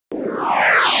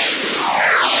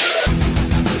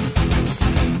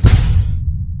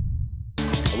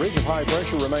high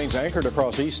pressure remains anchored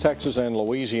across East Texas and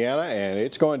Louisiana, and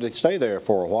it's going to stay there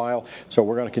for a while. So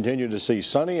we're going to continue to see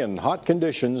sunny and hot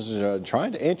conditions,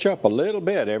 trying to inch up a little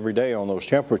bit every day on those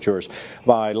temperatures.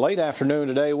 By late afternoon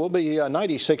today, we'll be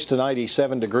 96 to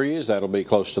 97 degrees. That'll be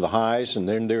close to the highs. And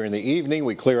then during the evening,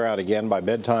 we clear out again. By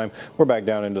bedtime, we're back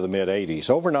down into the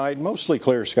mid-80s. Overnight, mostly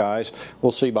clear skies.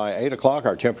 We'll see by 8 o'clock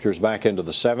our temperatures back into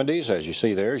the 70s. As you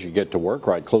see there, as you get to work,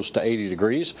 right close to 80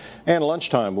 degrees. And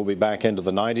lunchtime, we'll be back into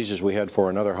the 90s as we head for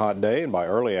another hot day, and by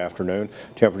early afternoon,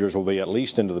 temperatures will be at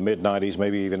least into the mid-90s,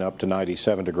 maybe even up to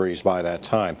 97 degrees by that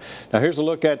time. Now here's a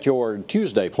look at your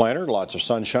Tuesday planner. Lots of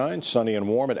sunshine, sunny and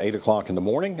warm at 8 o'clock in the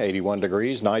morning, 81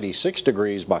 degrees, 96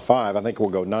 degrees by 5. I think we'll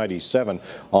go 97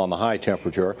 on the high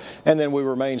temperature. And then we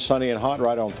remain sunny and hot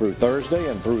right on through Thursday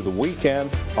and through the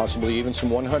weekend, possibly even some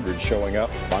 100s showing up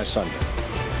by Sunday.